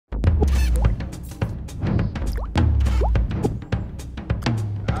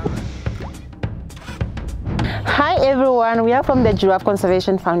everyone, we are from the Giraffe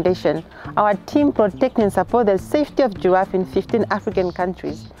Conservation Foundation. Our team protects and supports the safety of giraffe in 15 African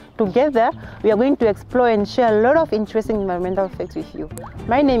countries. Together, we are going to explore and share a lot of interesting environmental facts with you.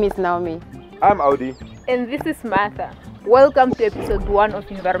 My name is Naomi. I'm Audi. And this is Martha. Welcome to episode 1 of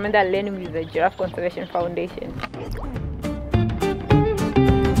Environmental Learning with the Giraffe Conservation Foundation.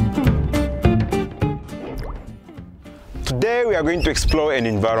 Today we are going to explore an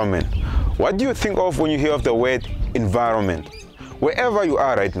environment. What do you think of when you hear of the word environment? Wherever you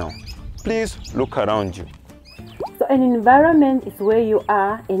are right now, please look around you. So an environment is where you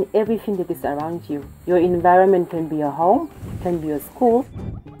are and everything that is around you. Your environment can be your home, it can be your school,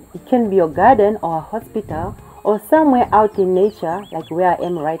 it can be your garden or a hospital, or somewhere out in nature like where I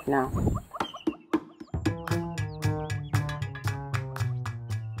am right now.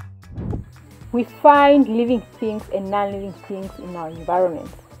 We find living things and non-living things in our environment.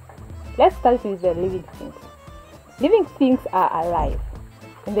 Let's start with the living things. Living things are alive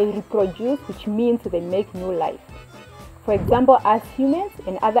and they reproduce, which means they make new life. For example, as humans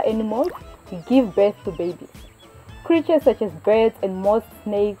and other animals, we give birth to babies. Creatures such as birds and most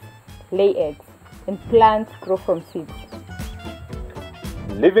snakes lay eggs, and plants grow from seeds.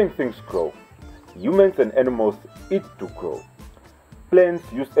 Living things grow. Humans and animals eat to grow. Plants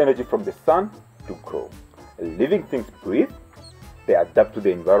use energy from the sun to grow. Living things breathe, they adapt to the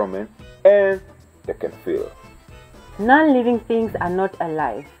environment, and they can feel. Non-living things are not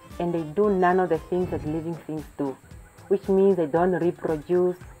alive and they do none of the things that living things do, which means they don't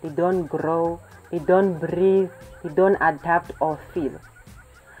reproduce, they don't grow, they don't breathe, they don't adapt or feel.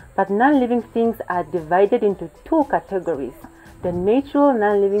 But non-living things are divided into two categories: the natural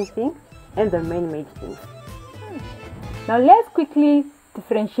non-living things and the man-made things. Now let's quickly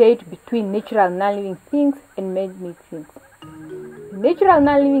differentiate between natural non-living things and man-made things. Natural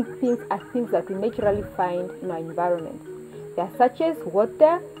non-living things are things that we naturally find in our environment. They are such as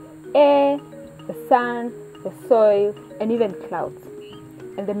water, air, the sun, the soil, and even clouds.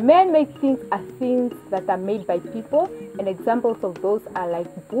 And the man-made things are things that are made by people, and examples of those are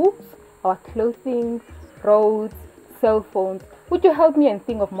like books, our clothing, roads, cell phones. Would you help me and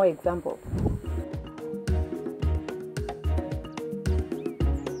think of more examples?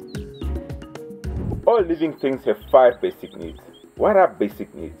 All living things have 5 basic needs. What are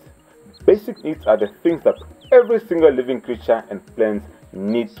basic needs? Basic needs are the things that every single living creature and plant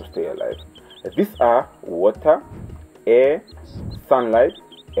need to stay alive. These are water, air, sunlight,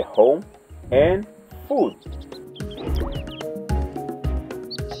 a home, and food.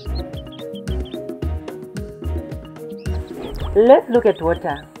 Let's look at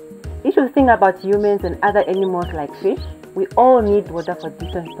water. If you think about humans and other animals like fish, we all need water for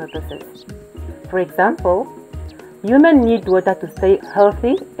different purposes. For example, humans need water to stay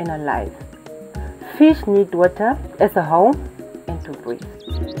healthy and alive. Fish need water as a home and to breathe.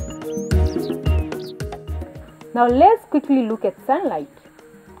 Now let's quickly look at sunlight.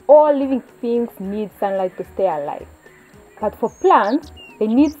 All living things need sunlight to stay alive. But for plants, they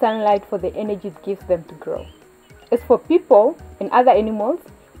need sunlight for the energy it gives them to grow. As for people and other animals,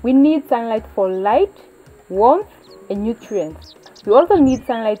 we need sunlight for light, warmth, and nutrients. We also need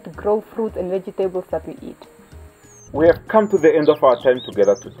sunlight to grow fruits and vegetables that we eat. We have come to the end of our time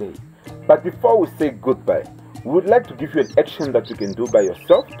together today. But before we say goodbye, we would like to give you an action that you can do by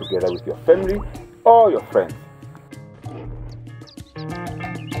yourself, together with your family or your friends.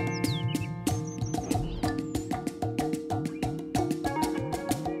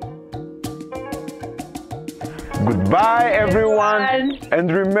 Goodbye everyone,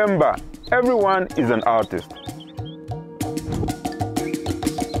 and remember, everyone is an artist.